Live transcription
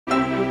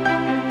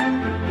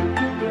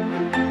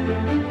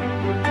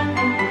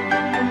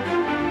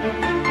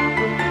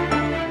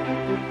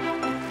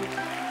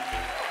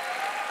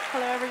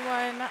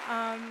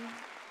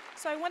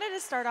I wanted to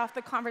start off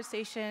the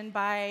conversation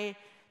by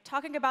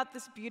talking about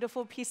this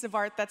beautiful piece of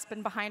art that's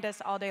been behind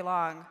us all day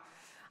long.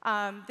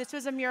 This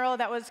was a mural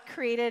that was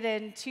created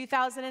in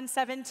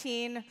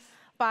 2017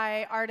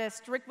 by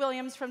artist Rick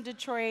Williams from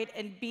Detroit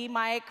and B.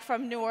 Mike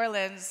from New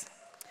Orleans.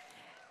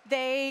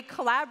 They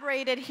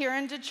collaborated here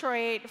in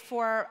Detroit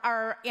for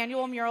our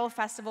annual mural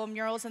festival,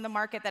 Murals in the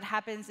Market, that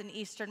happens in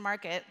Eastern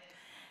Market.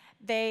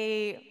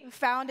 They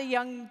found a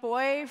young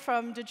boy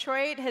from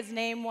Detroit. His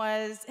name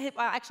was, well,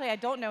 actually, I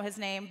don't know his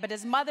name, but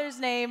his mother's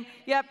name,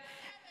 yep,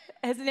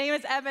 his name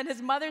is Evan. His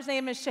mother's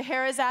name is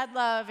Scheherazade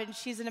Love, and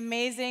she's an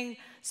amazing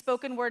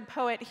spoken word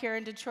poet here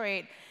in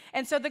Detroit.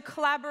 And so the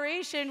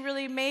collaboration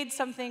really made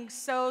something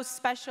so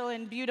special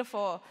and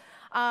beautiful.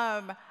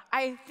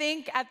 I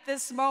think at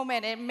this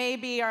moment, it may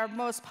be our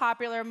most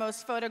popular,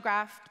 most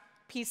photographed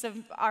piece of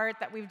art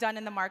that we've done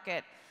in the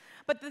market.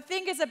 But the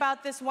thing is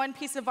about this one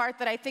piece of art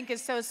that I think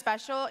is so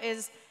special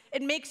is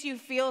it makes you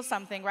feel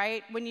something,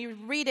 right? When you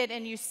read it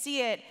and you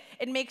see it,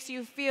 it makes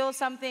you feel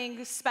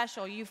something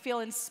special. You feel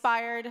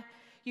inspired.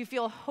 You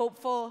feel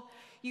hopeful.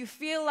 You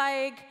feel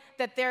like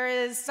that there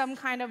is some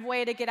kind of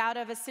way to get out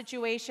of a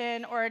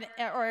situation or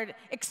an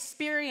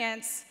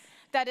experience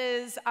that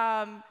is,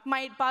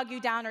 might bog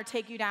you down or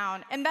take you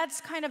down. And that's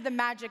kind of the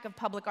magic of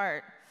public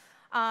art.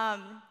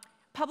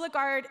 Public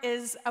art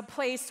is a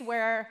place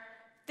where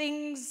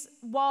things,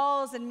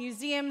 walls and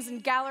museums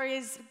and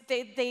galleries,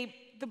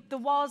 the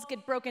walls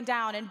get broken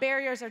down and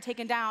barriers are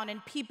taken down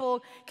and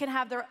people can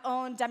have their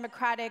own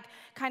democratic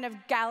kind of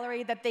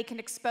gallery that they can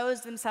expose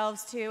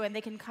themselves to, and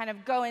they can kind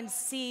of go and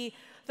see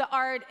the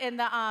art in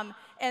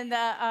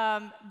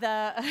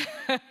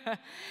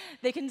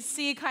they can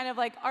see kind of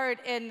like art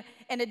in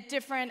a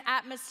different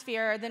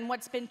atmosphere than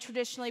what's been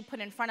traditionally put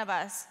in front of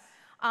us.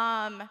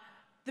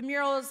 The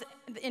murals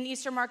in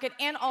Eastern Market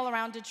and all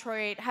around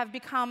Detroit have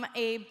become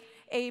a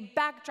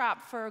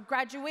backdrop for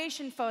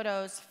graduation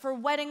photos, for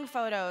wedding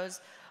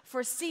photos,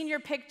 for senior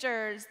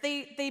pictures.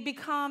 They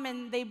become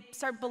and they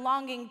start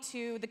belonging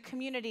to the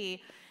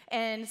community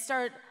and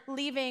start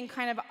leaving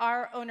kind of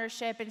our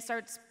ownership and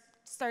starts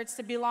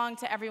to belong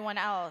to everyone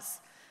else.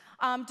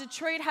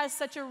 Detroit has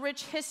such a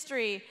rich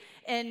history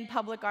in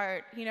public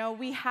art. You know,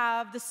 we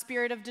have the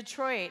Spirit of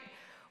Detroit.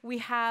 We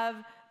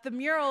have the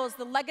murals,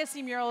 the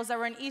legacy murals that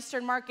were in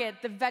Eastern Market,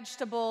 the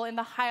vegetable and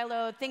the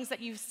high-low, things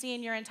that you've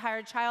seen your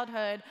entire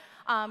childhood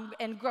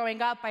and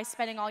growing up by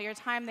spending all your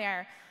time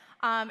there.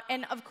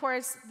 And of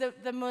course,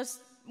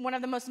 one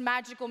of the most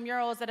magical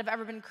murals that have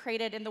ever been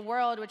created in the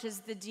world, which is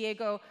the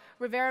Diego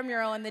Rivera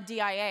mural in the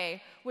DIA,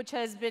 which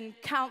has been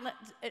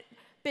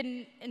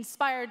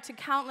inspired to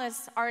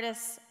countless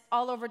artists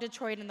all over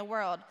Detroit and the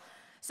world.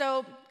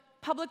 So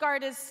public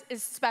art is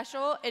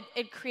special.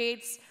 It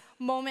creates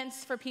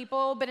moments for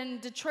people, but in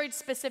Detroit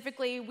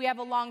specifically, we have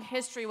a long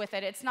history with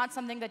it. It's not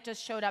something that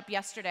just showed up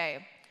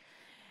yesterday.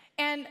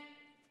 And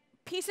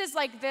pieces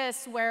like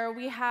this, where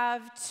we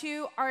have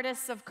two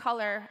artists of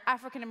color,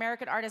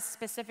 African-American artists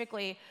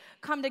specifically,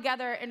 come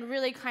together and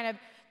really kind of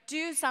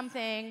do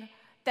something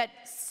that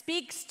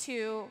speaks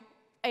to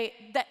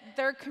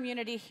their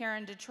community here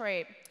in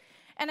Detroit.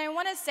 And I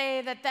want to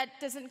say that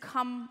that doesn't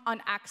come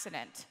on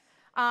accident.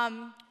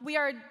 We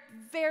are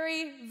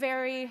very,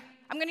 very,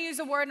 I'm going to use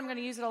a word, I'm going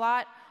to use it a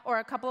lot, or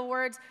a couple of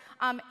words,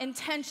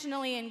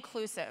 intentionally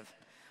inclusive.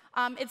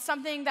 It's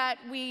something that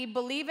we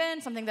believe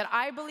in, something that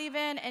I believe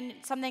in, and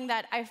something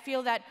that I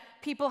feel that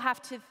people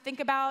have to think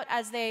about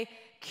as they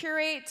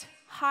curate,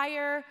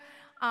 hire,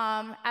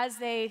 as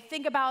they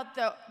think about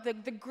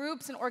the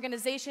groups and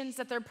organizations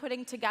that they're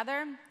putting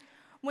together.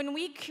 When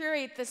we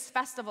curate this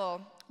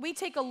festival, we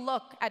take a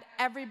look at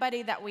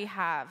everybody that we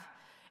have,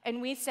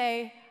 and we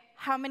say,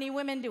 how many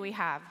women do we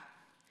have?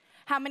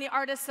 How many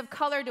artists of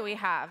color do we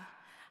have?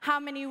 How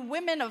many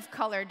women of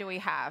color do we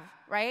have,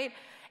 right?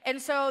 And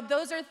so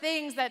those are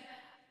things that,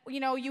 you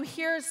know, you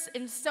hear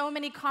in so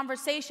many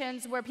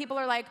conversations where people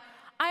are like,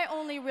 I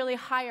only really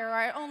hire, or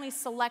I only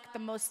select the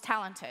most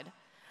talented.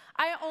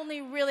 I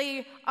only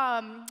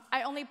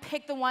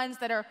pick the ones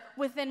that are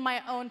within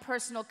my own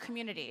personal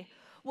community.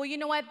 Well, you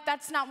know what?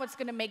 That's not what's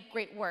going to make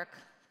great work.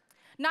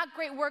 Not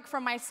great work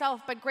from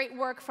myself, but great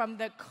work from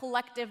the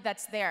collective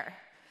that's there.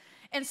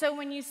 And so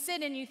when you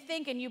sit and you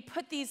think and you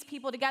put these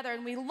people together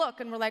and we look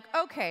and we're like,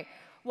 okay,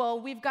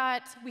 well, we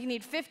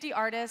need 50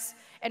 artists,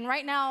 and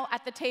right now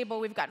at the table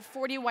we've got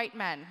 40 white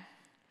men.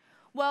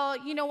 Well,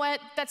 you know what?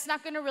 That's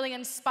not going to really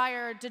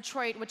inspire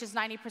Detroit, which is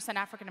 90%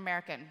 African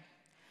American.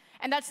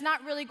 And that's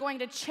not really going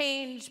to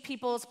change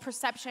people's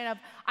perception of,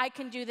 I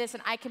can do this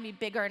and I can be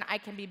bigger and I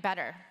can be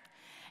better.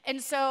 And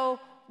so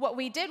what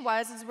we did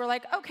is we're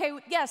like, okay,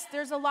 yes,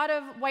 there's a lot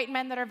of white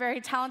men that are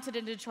very talented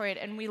in Detroit,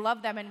 and we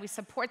love them and we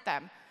support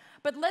them.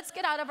 But let's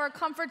get out of our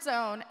comfort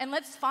zone and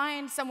let's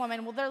find some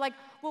women. Well, they're like,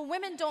 well,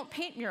 women don't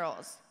paint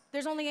murals.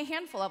 There's only a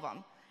handful of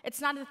them. It's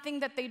not a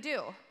thing that they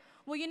do.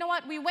 Well, you know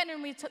what? We went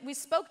and we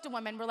spoke to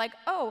women. We're like,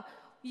 oh,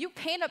 you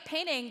paint a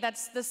painting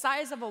that's the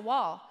size of a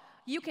wall.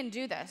 You can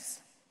do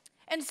this.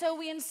 And so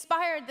we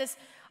inspired this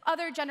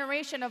other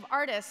generation of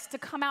artists to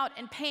come out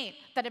and paint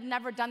that have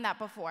never done that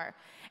before.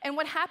 And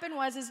what happened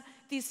was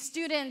these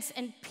students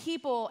and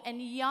people and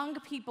young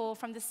people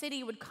from the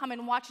city would come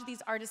and watch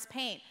these artists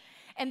paint.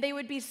 And they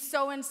would be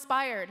so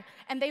inspired.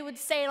 And they would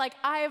say, like,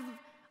 I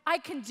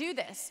can do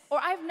this. Or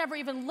I've never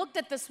even looked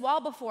at this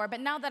wall before, but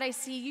now that I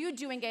see you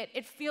doing it,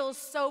 it feels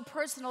so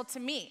personal to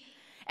me.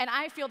 And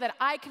I feel that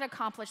I can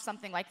accomplish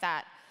something like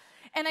that.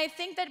 And I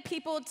think that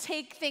people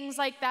take things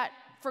like that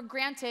for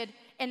granted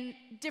in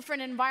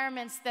different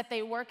environments that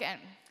they work in.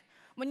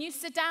 When you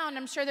sit down,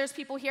 I'm sure there's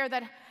people here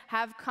that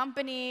have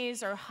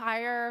companies or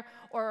hire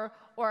or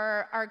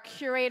are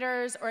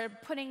curators or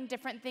putting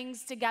different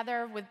things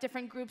together with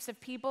different groups of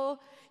people.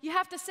 You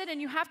have to sit and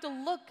you have to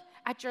look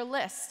at your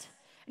list.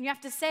 And you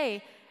have to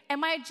say,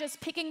 am I just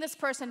picking this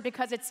person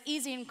because it's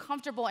easy and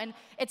comfortable and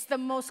it's the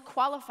most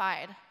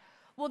qualified?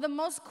 Well, the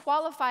most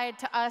qualified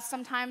to us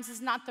sometimes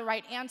is not the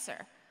right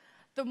answer.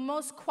 The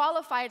most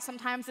qualified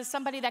sometimes is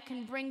somebody that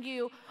can bring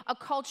you a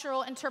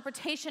cultural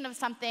interpretation of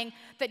something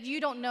that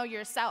you don't know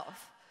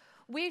yourself.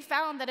 We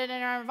found that in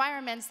our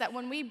environments that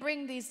when we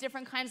bring these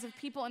different kinds of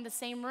people in the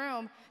same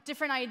room,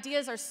 different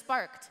ideas are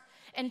sparked,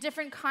 and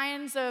different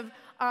kinds of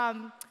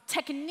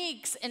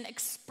techniques and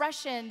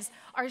expressions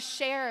are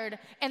shared,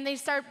 and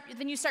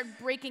then you start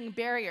breaking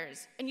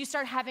barriers, and you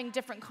start having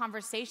different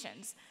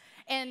conversations.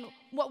 And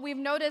what we've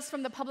noticed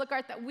from the public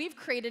art that we've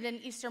created in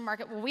Eastern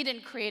Market, well, we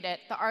didn't create it,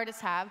 the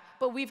artists have,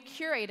 but we've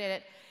curated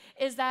it,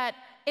 is that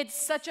it's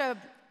such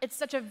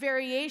a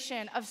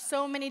variation of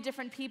so many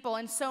different people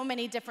and so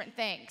many different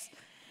things.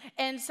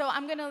 And so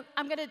I'm gonna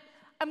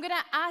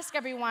ask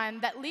everyone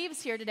that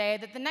leaves here today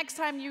that the next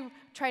time you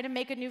try to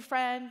make a new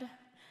friend,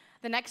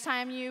 the next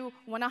time you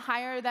want to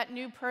hire that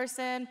new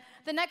person,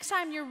 the next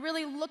time you're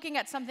really looking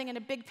at something in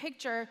a big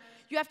picture,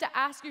 you have to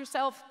ask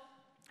yourself,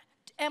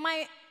 am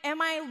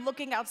I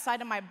looking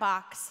outside of my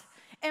box?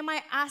 Am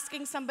I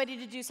asking somebody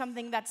to do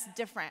something that's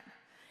different?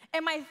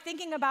 Am I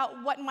thinking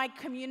about what my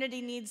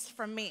community needs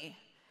from me?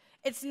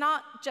 It's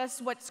not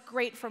just what's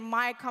great for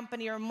my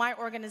company or my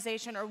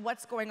organization or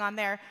what's going on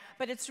there,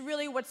 but it's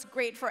really what's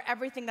great for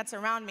everything that's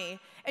around me.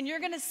 And you're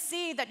going to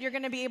see that you're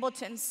going to be able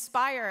to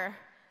inspire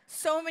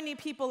so many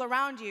people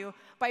around you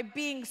by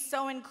being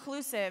so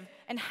inclusive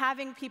and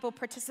having people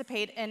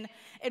participate in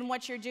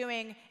what you're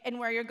doing and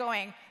where you're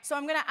going. So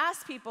I'm going to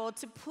ask people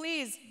to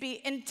please be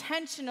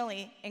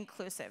intentionally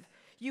inclusive.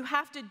 You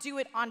have to do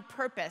it on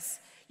purpose.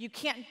 You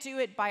can't do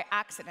it by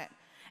accident.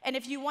 And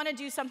if you want to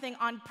do something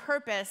on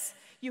purpose,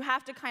 you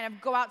have to kind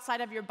of go outside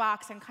of your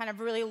box and kind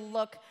of really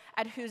look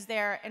at who's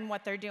there and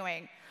what they're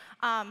doing.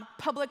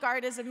 Public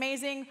art is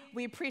amazing.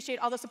 We appreciate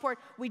all the support.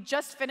 We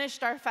just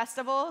finished our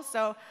festival,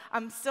 so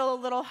I'm still a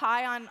little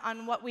high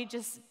on what we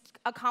just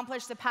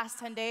accomplished the past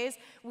 10 days.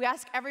 We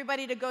ask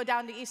everybody to go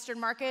down to Eastern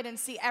Market and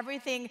see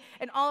everything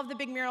and all of the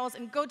big murals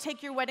and go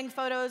take your wedding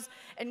photos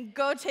and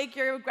go take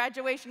your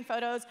graduation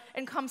photos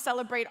and come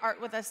celebrate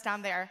art with us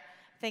down there.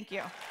 Thank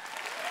you.